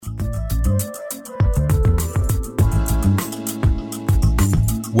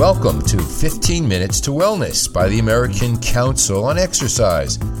Welcome to 15 Minutes to Wellness by the American Council on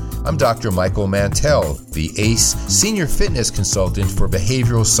Exercise. I'm Dr. Michael Mantell, the ACE Senior Fitness Consultant for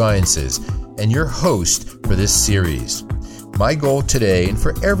Behavioral Sciences, and your host for this series. My goal today, and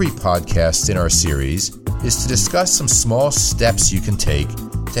for every podcast in our series, is to discuss some small steps you can take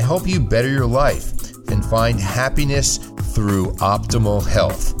to help you better your life and find happiness through optimal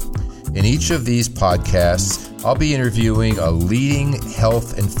health. In each of these podcasts, I'll be interviewing a leading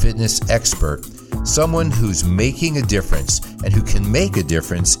health and fitness expert, someone who's making a difference and who can make a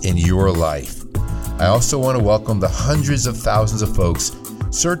difference in your life. I also want to welcome the hundreds of thousands of folks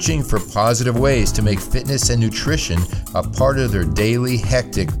searching for positive ways to make fitness and nutrition a part of their daily,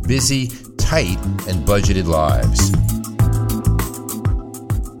 hectic, busy, tight, and budgeted lives.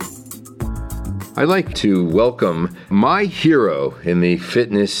 I'd like to welcome my hero in the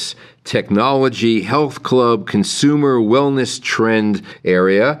fitness, technology, health club, consumer wellness trend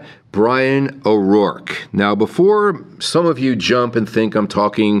area, Brian O'Rourke. Now, before some of you jump and think I'm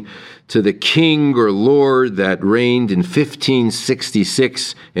talking to the king or lord that reigned in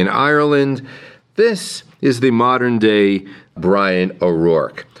 1566 in Ireland, this is the modern day Brian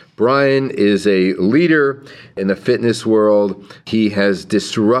O'Rourke. Brian is a leader in the fitness world. He has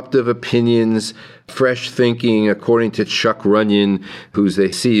disruptive opinions, fresh thinking, according to Chuck Runyon, who's the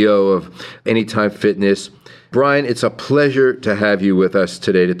CEO of Anytime Fitness. Brian, it's a pleasure to have you with us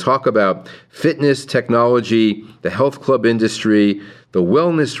today to talk about fitness, technology, the health club industry, the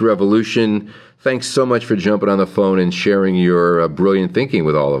wellness revolution. Thanks so much for jumping on the phone and sharing your brilliant thinking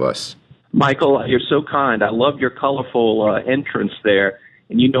with all of us. Michael, you're so kind. I love your colorful entrance there.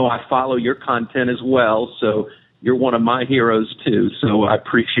 And you know I follow your content as well, so you're one of my heroes too. So I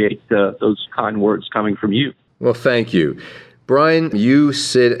appreciate those kind words coming from you. Well, thank you. Brian, you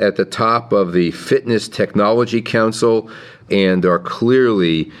sit at the top of the Fitness Technology Council and are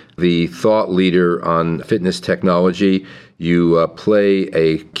clearly the thought leader on fitness technology. You play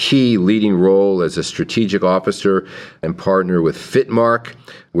a key leading role as a strategic officer and partner with Fitmark,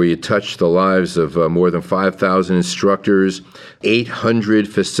 where you touch the lives of more than 5,000 instructors, 800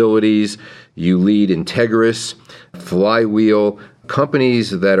 facilities. You lead Integris, Flywheel,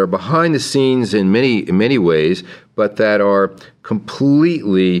 companies that are behind the scenes in many ways, but that are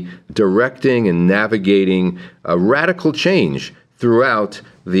completely directing and navigating a radical change throughout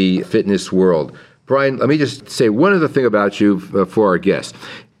the fitness world. Brian, let me just say one other thing about you for our guests.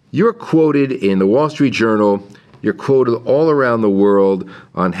 You're quoted in the Wall Street Journal, you're quoted all around the world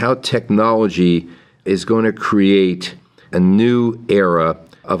on how technology is going to create a new era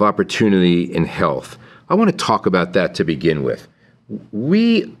of opportunity in health. I want to talk about that to begin with.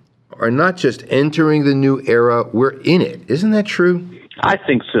 We are not just entering the new era, we're in it. Isn't that true? I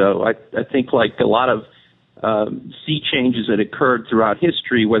think so. I think like a lot of sea changes that occurred throughout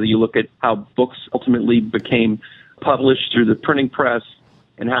history, whether you look at how books ultimately became published through the printing press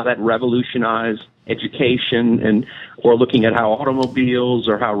and how that revolutionized education, or looking at how automobiles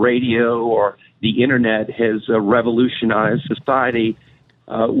or how radio or the internet has revolutionized society,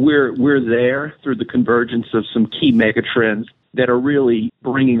 we're there through the convergence of some key megatrends that are really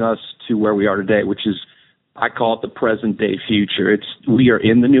bringing us to where we are today, which is, I call it the present day future. We are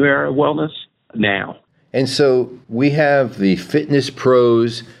in the new era of wellness now. And so we have the fitness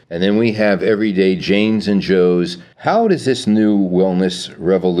pros, and then we have everyday Janes and Joes. How does this new wellness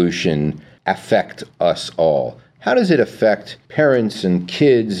revolution affect us all? How does it affect parents and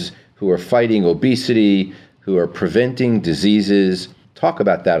kids who are fighting obesity, who are preventing diseases? Talk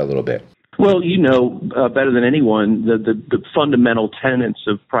about that a little bit. Well, you know better than anyone the fundamental tenets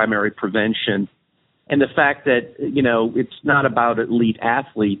of primary prevention. And the fact that, it's not about elite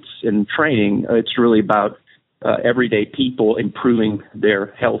athletes and training. It's really about everyday people improving their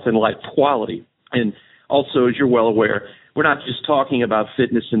health and life quality. And also, as you're well aware, we're not just talking about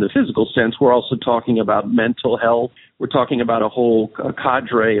fitness in the physical sense. We're also talking about mental health. We're talking about a whole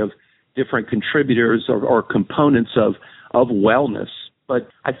cadre of different contributors or components of wellness. But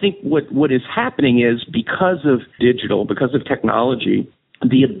I think what is happening is because of digital, because of technology,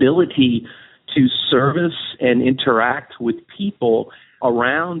 the ability to service and interact with people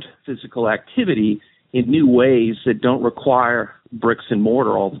around physical activity in new ways that don't require bricks and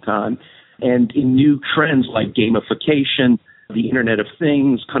mortar all the time, and in new trends like gamification, the Internet of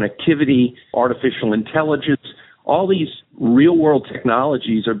Things, connectivity, artificial intelligence. All these real-world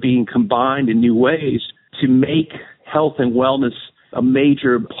technologies are being combined in new ways to make health and wellness a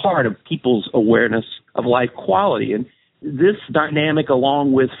major part of people's awareness of life quality. And this dynamic,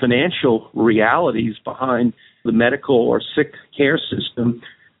 along with financial realities behind the medical or sick care system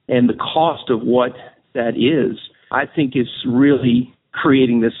and the cost of what that is, I think is really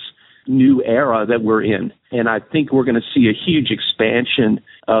creating this new era that we're in. And I think we're going to see a huge expansion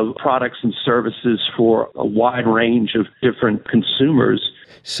of products and services for a wide range of different consumers.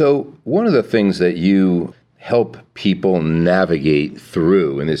 So one of the things that you help people navigate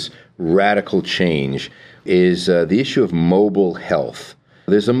through in this radical change is the issue of mobile health.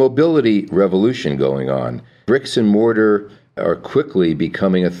 There's a mobility revolution going on. Bricks and mortar are quickly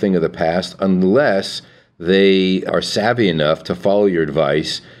becoming a thing of the past unless they are savvy enough to follow your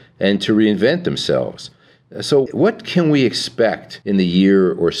advice and to reinvent themselves. So what can we expect in the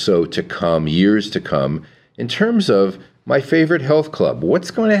year or so to come, years to come, in terms of my favorite health club?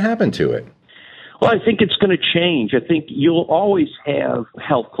 What's going to happen to it? Well, I think it's going to change. I think you'll always have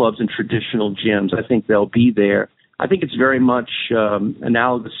health clubs and traditional gyms. I think they'll be there. I think it's very much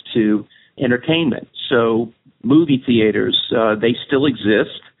analogous to entertainment. So movie theaters, they still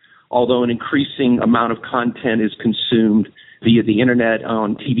exist, although an increasing amount of content is consumed via the internet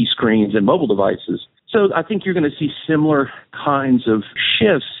on TV screens and mobile devices. So I think you're going to see similar kinds of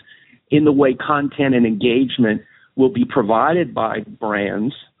shifts in the way content and engagement will be provided by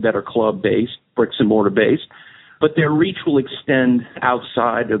brands that are club-based, bricks and mortar-based, but their reach will extend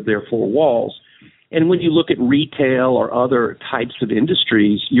outside of their four walls. And when you look at retail or other types of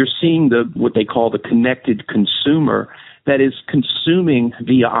industries, you're seeing what they call the connected consumer that is consuming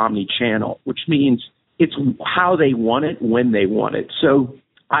via omni-channel, which means it's how they want it, when they want it. So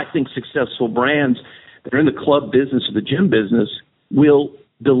I think successful brands that are in the club business or the gym business will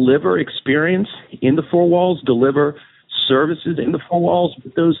deliver experience in the four walls, deliver services in the four walls,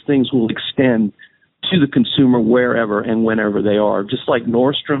 but those things will extend to the consumer wherever and whenever they are. Just like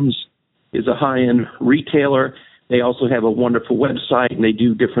Nordstrom's is a high-end retailer, they also have a wonderful website and they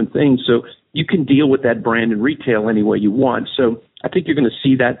do different things. So you can deal with that brand in retail any way you want. So I think you're going to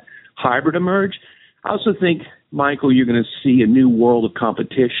see that hybrid emerge. I also think, Michael, you're going to see a new world of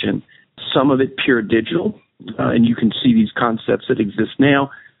competition, some of it pure digital, and you can see these concepts that exist now,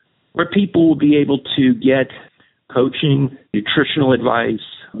 where people will be able to get coaching, nutritional advice,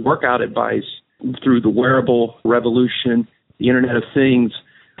 workout advice through the wearable revolution, the Internet of Things,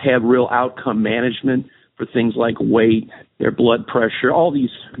 have real outcome management for things like weight, their blood pressure, all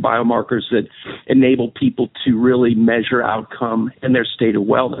these biomarkers that enable people to really measure outcome and their state of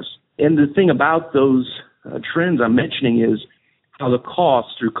wellness. And the thing about those trends I'm mentioning is how the cost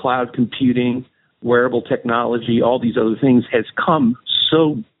through cloud computing, wearable technology, all these other things has come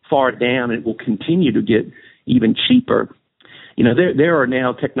so far down, it will continue to get even cheaper. You know, there are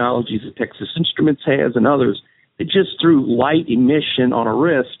now technologies that Texas Instruments has and others that just through light emission on a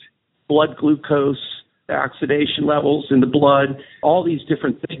wrist, blood glucose, the oxidation levels in the blood, all these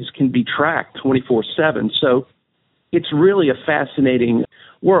different things can be tracked 24/7. So it's really a fascinating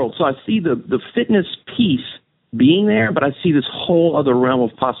world. So I see the fitness piece being there, but I see this whole other realm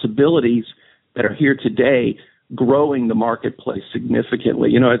of possibilities that are here today growing the marketplace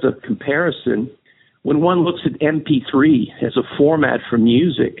significantly. You know, as a comparison, when one looks at MP3 as a format for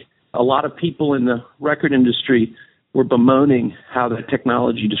music, a lot of people in the record industry were bemoaning how that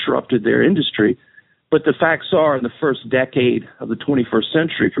technology disrupted their industry. But the facts are, in the first decade of the 21st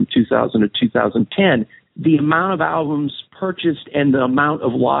century, from 2000 to 2010, the amount of albums purchased and the amount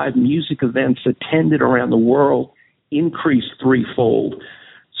of live music events attended around the world increased threefold.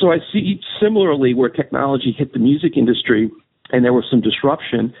 So I see similarly where technology hit the music industry and there was some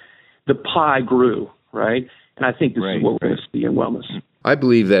disruption, the pie grew, right? And I think this is what we're going to see in wellness. I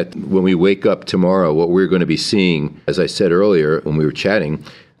believe that when we wake up tomorrow, what we're going to be seeing, as I said earlier when we were chatting,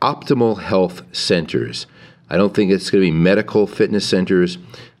 optimal health centers. I don't think it's going to be medical fitness centers.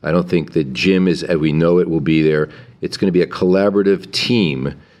 I don't think the gym is, as we know it, will be there. It's going to be a collaborative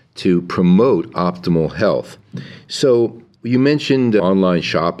team to promote optimal health. So you mentioned online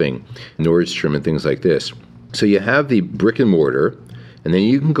shopping, Nordstrom and things like this. So you have the brick and mortar, and then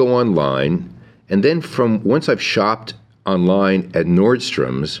you can go online. And then once I've shopped online at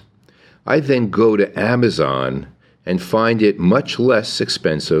Nordstrom's, I then go to Amazon and find it much less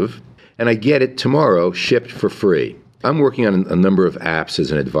expensive, and I get it tomorrow shipped for free. I'm working on a number of apps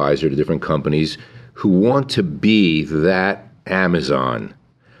as an advisor to different companies who want to be that Amazon.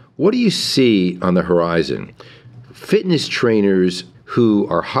 What do you see on the horizon? Fitness trainers who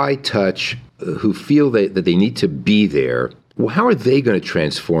are high touch, who feel that they need to be there, well, how are they going to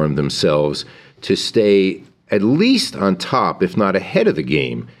transform themselves to stay at least on top, if not ahead of the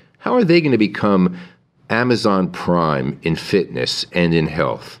game? How are they going to become Amazon Prime in fitness and in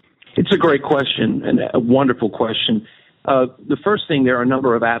health? It's a great question and a wonderful question. The first thing, there are a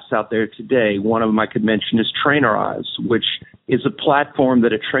number of apps out there today. One of them I could mention is Trainerize, which is a platform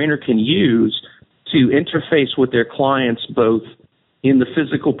that a trainer can use to interface with their clients both in the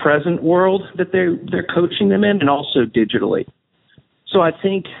physical present world that they're coaching them in, and also digitally. So I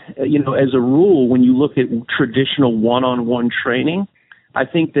think, as a rule, when you look at traditional one-on-one training, I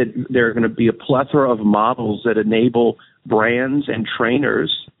think that there are going to be a plethora of models that enable brands and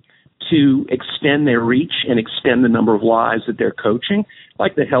trainers to extend their reach and extend the number of lives that they're coaching,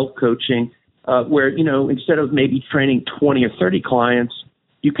 like the health coaching, where, instead of maybe training 20 or 30 clients,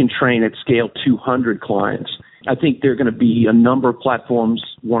 you can train at scale 200 clients. I think there are going to be a number of platforms,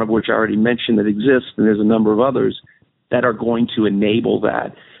 one of which I already mentioned that exist, and there's a number of others that are going to enable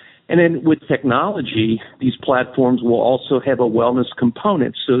that. And then with technology, these platforms will also have a wellness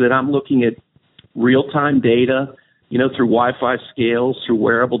component, so that I'm looking at real-time data, through Wi-Fi scales, through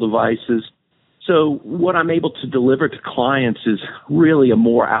wearable devices. So what I'm able to deliver to clients is really a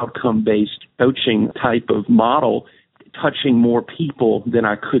more outcome-based coaching type of model, touching more people than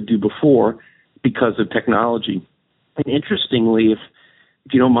I could do before because of technology. And interestingly, if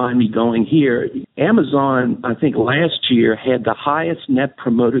you don't mind me going here, Amazon, I think last year, had the highest net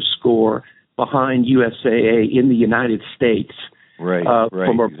promoter score behind USAA in the United States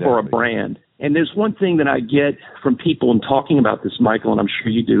for a brand. And there's one thing that I get from people in talking about this, Michael, and I'm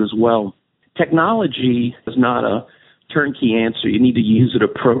sure you do as well. Technology is not a turnkey answer. You need to use it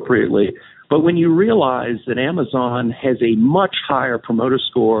appropriately. But when you realize that Amazon has a much higher promoter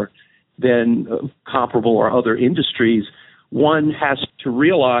score than comparable or other industries, one has to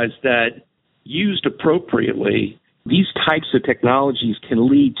realize that used appropriately, these types of technologies can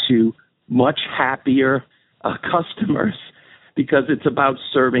lead to much happier customers, because it's about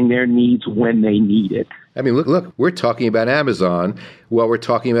serving their needs when they need it. I mean, look, we're talking about Amazon while we're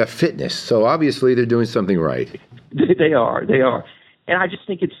talking about fitness. So obviously they're doing something right. They are. And I just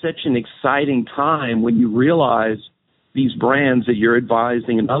think it's such an exciting time when you realize these brands that you're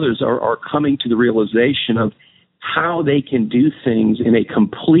advising and others are coming to the realization of how they can do things in a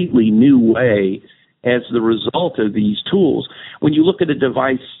completely new way as the result of these tools. When you look at a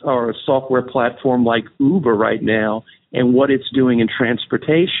device or a software platform like Uber right now and what it's doing in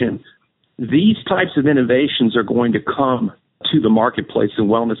transportation, these types of innovations are going to come to the marketplace in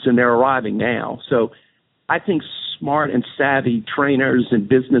wellness, and they're arriving now. So I think smart and savvy trainers and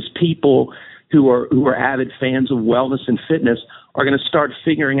business people who are avid fans of wellness and fitness are going to start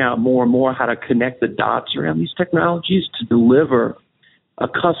figuring out more and more how to connect the dots around these technologies to deliver a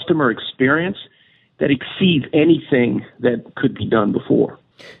customer experience that exceeds anything that could be done before.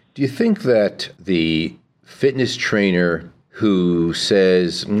 Do you think that the fitness trainer who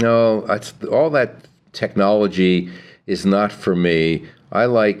says, no, all that technology is not for me, I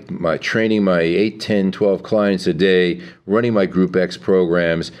like my training my 8, 10, 12 clients a day, running my Group X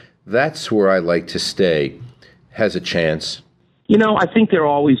programs, that's where I like to stay, has a chance? I think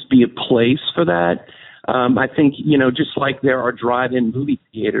there'll always be a place for that. I think, just like there are drive-in movie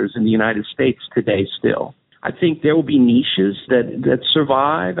theaters in the United States today still, I think there will be niches that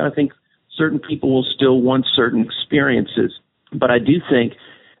survive. I think certain people will still want certain experiences. But I do think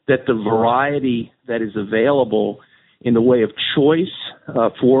that the variety that is available in the way of choice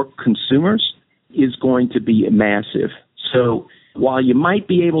for consumers is going to be massive. So while you might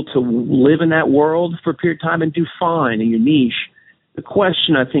be able to live in that world for a period of time and do fine in your niche, the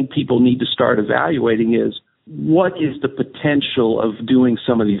question I think people need to start evaluating is, what is the potential of doing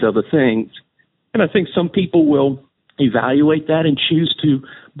some of these other things? And I think some people will evaluate that and choose to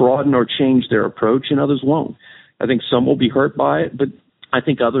broaden or change their approach, and others won't. I think some will be hurt by it, but I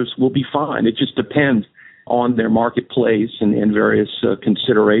think others will be fine. It just depends on their marketplace and various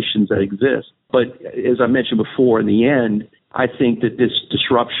considerations that exist. But as I mentioned before, in the end, I think that this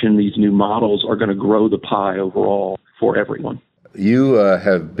disruption, these new models, are going to grow the pie overall for everyone. You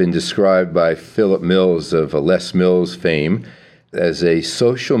have been described by Philip Mills of Les Mills fame as a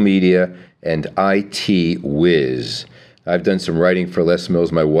social media and IT whiz. I've done some writing for Les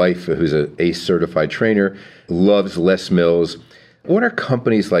Mills. My wife, who's an ACE certified trainer, loves Les Mills. What are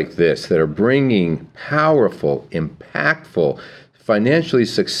companies like this that are bringing powerful, impactful, financially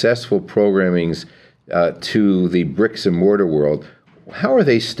successful programmings to the bricks and mortar world? How are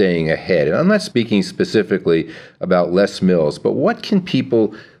they staying ahead? And I'm not speaking specifically about Les Mills, but what can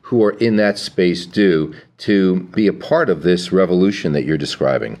people who are in that space do to be a part of this revolution that you're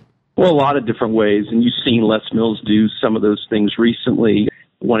describing? Well, a lot of different ways, and you've seen Les Mills do some of those things recently.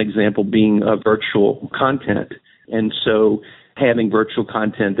 One example being virtual content. And so having virtual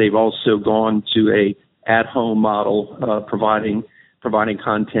content, they've also gone to a at-home model, providing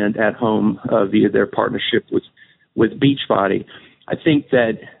content at home via their partnership with Beachbody. I think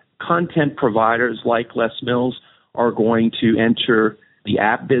that content providers like Les Mills are going to enter the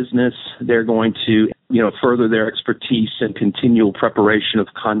app business. They're going to further their expertise and continual preparation of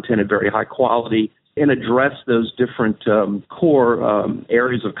content at very high quality and address those different core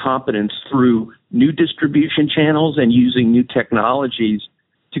areas of competence through new distribution channels and using new technologies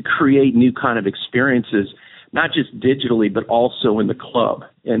to create new kind of experiences, not just digitally, but also in the club.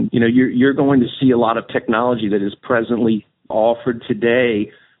 And, you're going to see a lot of technology that is presently offered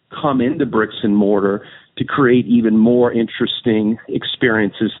today come into bricks and mortar to create even more interesting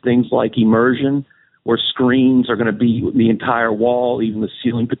experiences, things like immersion, where screens are going to be the entire wall, even the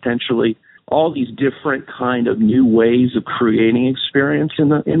ceiling potentially. All these different kind of new ways of creating experience in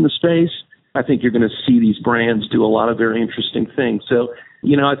the space. I think you're going to see these brands do a lot of very interesting things. So,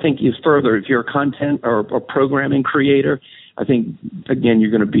 I think if you're a content or programming creator, I think, again,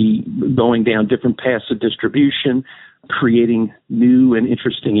 you're going to be going down different paths of distribution, creating new and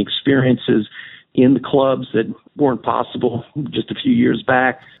interesting experiences in the clubs that weren't possible just a few years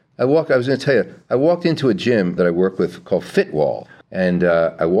back. I was going to tell you, I walked into a gym that I work with called Fitwall. And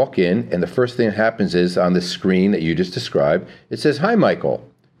I walk in, and the first thing that happens is on the screen that you just described, it says, "Hi, Michael.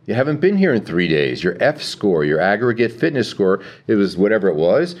 You haven't been here in 3 days. Your F score, your aggregate fitness score, it was whatever it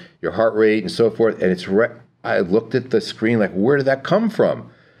was, your heart rate and so forth." And I looked at the screen like, where did that come from?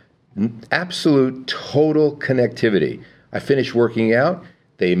 Absolute total connectivity. I finished working out.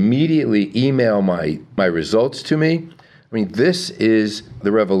 They immediately email my results to me. I mean, this is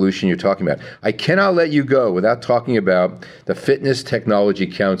the revolution you're talking about. I cannot let you go without talking about the Fitness Technology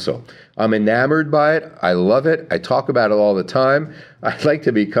Council. I'm enamored by it. I love it. I talk about it all the time. I'd like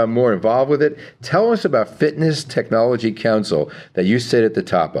to become more involved with it. Tell us about Fitness Technology Council that you sit at the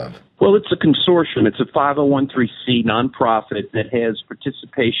top of. Well, it's a consortium. It's a 501(c) nonprofit that has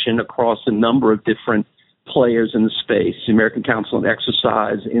participation across a number of different players in the space. The American Council on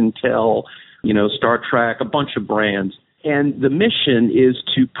Exercise, Intel, Star Trek, a bunch of brands. And the mission is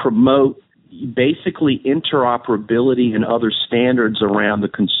to promote basically interoperability and other standards around the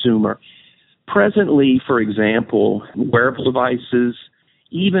consumer. Presently, for example, wearable devices,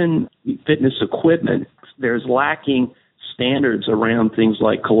 even fitness equipment, there's lacking standards around things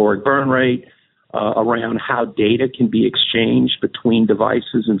like caloric burn rate, around how data can be exchanged between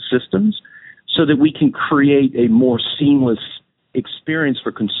devices and systems so that we can create a more seamless experience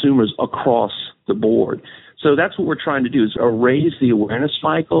for consumers across the board. So that's what we're trying to do, is raise the awareness,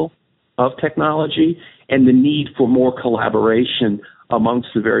 Michael, of technology and the need for more collaboration amongst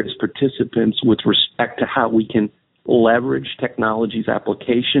the various participants with respect to how we can leverage technology's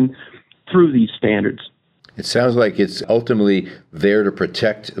application through these standards. It sounds like it's ultimately there to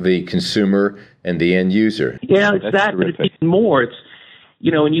protect the consumer and the end user. Yeah, it's that, but it's even more. It's,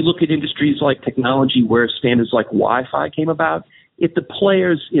 when you look at industries like technology where standards like Wi-Fi came about, if the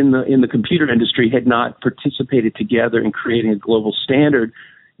players in the computer industry had not participated together in creating a global standard,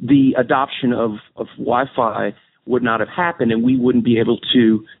 the adoption of Wi-Fi would not have happened, and we wouldn't be able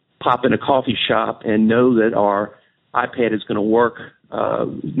to pop in a coffee shop and know that our iPad is going to work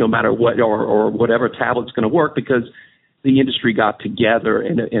no matter what, or whatever tablet's going to work, because the industry got together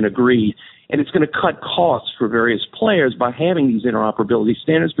and agreed. And it's going to cut costs for various players by having these interoperability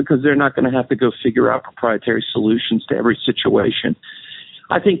standards, because they're not going to have to go figure out proprietary solutions to every situation.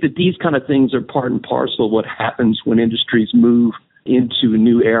 I think that these kind of things are part and parcel of what happens when industries move into a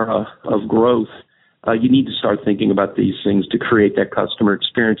new era of growth. You need to start thinking about these things to create that customer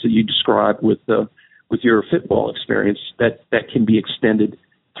experience that you described with your Fitwall experience that can be extended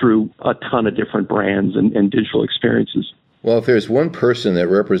through a ton of different brands and digital experiences. Well, if there's one person that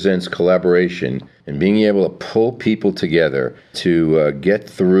represents collaboration and being able to pull people together to get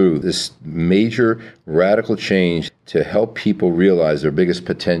through this major radical change to help people realize their biggest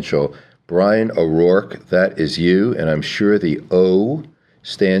potential, Brian O'Rourke, that is you, and I'm sure the O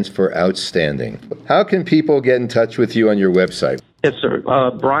stands for outstanding. How can people get in touch with you on your website? Yes, sir.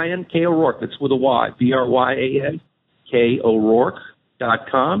 Brian K. O'Rourke, that's with a Y, Bryan K.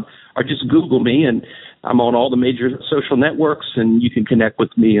 O'Rourke.com, or just Google me, and I'm on all the major social networks, and you can connect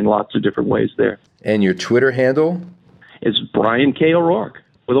with me in lots of different ways there. And your Twitter handle? Is Brian K. O'Rourke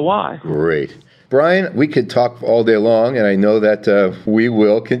with a Y. Great. Brian, we could talk all day long, and I know that we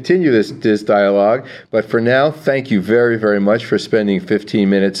will continue this dialogue. But for now, thank you very, very much for spending 15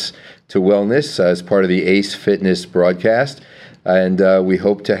 minutes to wellness as part of the ACE Fitness broadcast. And we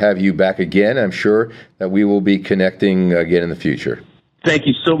hope to have you back again. I'm sure that we will be connecting again in the future. Thank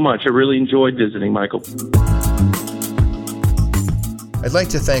you so much. I really enjoyed visiting, Michael. I'd like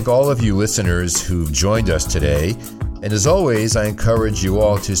to thank all of you listeners who've joined us today. And as always, I encourage you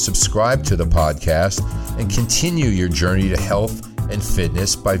all to subscribe to the podcast and continue your journey to health and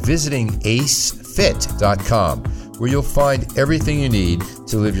fitness by visiting acefit.com, where you'll find everything you need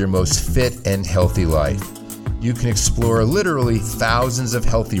to live your most fit and healthy life. You can explore literally thousands of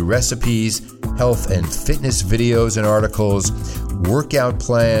healthy recipes, health and fitness videos and articles, workout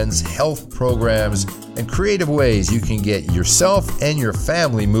plans, health programs, and creative ways you can get yourself and your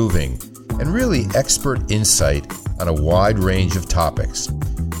family moving, and really expert insight on a wide range of topics.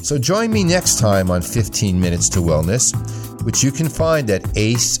 So join me next time on 15 Minutes to Wellness, which you can find at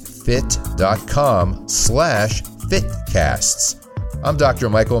acefit.com/fitcasts. I'm Dr.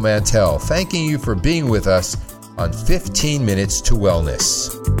 Michael Mantell, thanking you for being with us on 15 Minutes to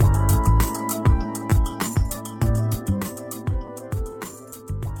Wellness.